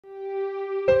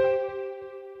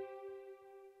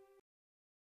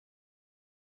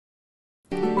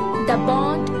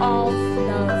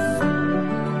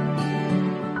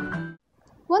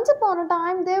upon a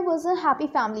time there was a happy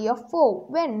family of four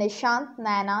where Nishant,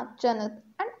 Naina, Janat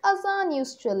and Azan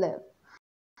used to live.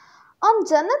 On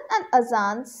Janat and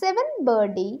Azan's seventh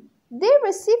birthday, they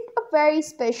received a very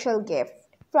special gift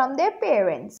from their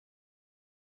parents.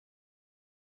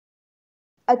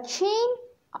 A chain,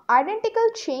 an identical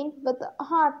chain with a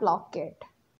heart locket.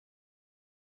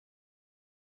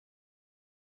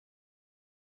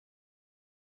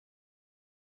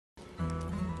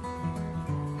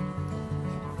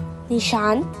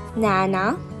 Nishant,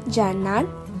 Nana, Jannat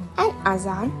and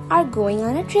Azan are going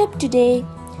on a trip today.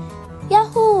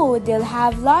 Yahoo! They'll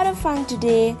have a lot of fun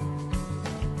today.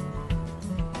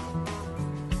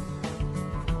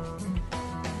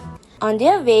 On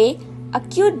their way, a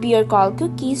cute bear called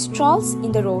Cookie strolls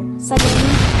in the road.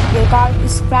 Suddenly, their car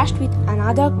is crashed with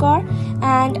another car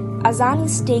and Azan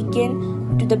is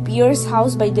taken to the bear's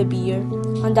house by the bear.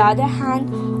 On the other hand,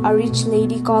 a rich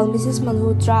lady called Mrs.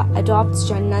 Malhotra adopts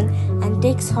Jannan and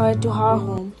takes her to her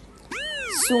home.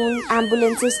 Soon,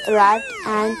 ambulances arrive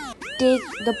and take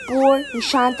the poor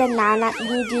Nishant and Nana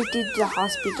immediately to the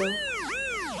hospital.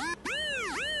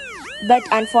 But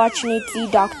unfortunately,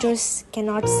 doctors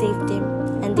cannot save them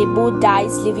and they both die,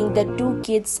 leaving the two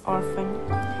kids orphaned.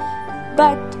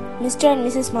 But Mr. and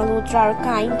Mrs. Malhotra are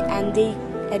kind and they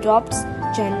adopt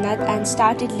Jannat and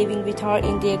started living with her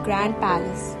in their grand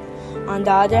palace. On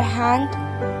the other hand,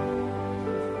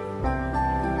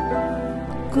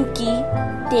 Cookie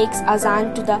takes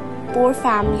Azan to the poor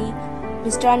family,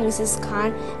 Mr. and Mrs.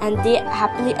 Khan, and they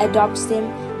happily adopt them,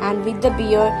 and with the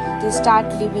bear, they start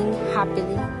living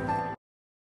happily.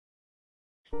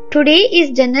 Today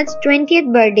is Jannat's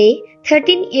 20th birthday.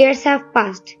 13 years have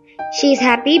passed. She is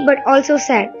happy but also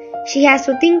sad. She has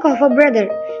to think of her brother.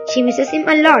 She misses him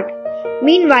a lot.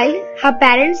 Meanwhile, her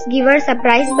parents give her a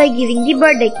surprise by giving the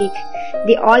birthday cake.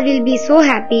 They all will be so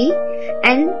happy,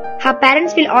 and her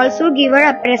parents will also give her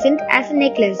a present as a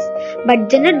necklace. But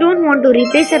Jannat don't want to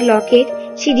replace her locket.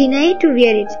 She denies to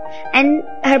wear it, and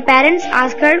her parents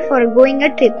ask her for going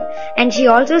a trip, and she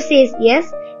also says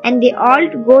yes, and they all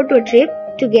go to a trip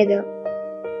together.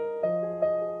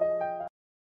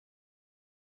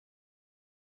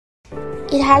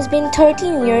 It has been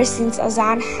 13 years since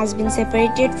Azan has been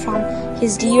separated from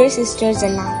his dear sister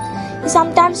Jannat. He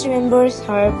sometimes remembers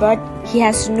her, but he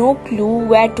has no clue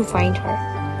where to find her.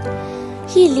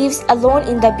 He lives alone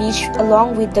in the beach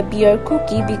along with the bear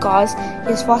Cookie because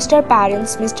his foster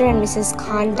parents, Mr. and Mrs.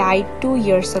 Khan, died 2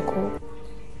 years ago.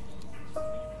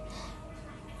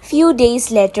 Few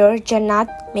days later,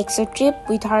 Jannat makes a trip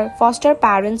with her foster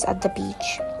parents at the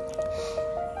beach.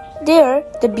 There,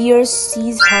 the bear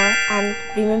sees her and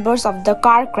remembers of the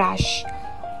car crash.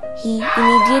 He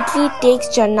immediately takes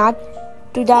Jannat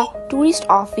to the tourist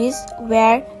office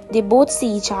where they both see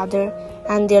each other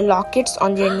and their lockets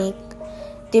on their neck.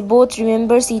 They both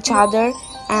remembers each other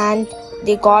and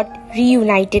they got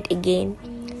reunited again.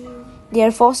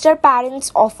 Their foster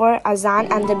parents offer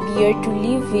Azan and the bear to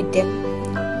live with them.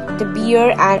 The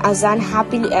bear and Azan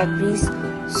happily agrees,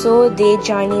 so they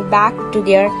journey back to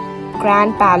their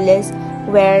grand palace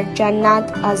where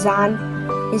Jannat, Azan,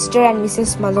 Mr. and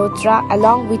Mrs. Malhotra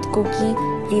along with Cookie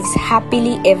lives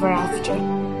happily ever after.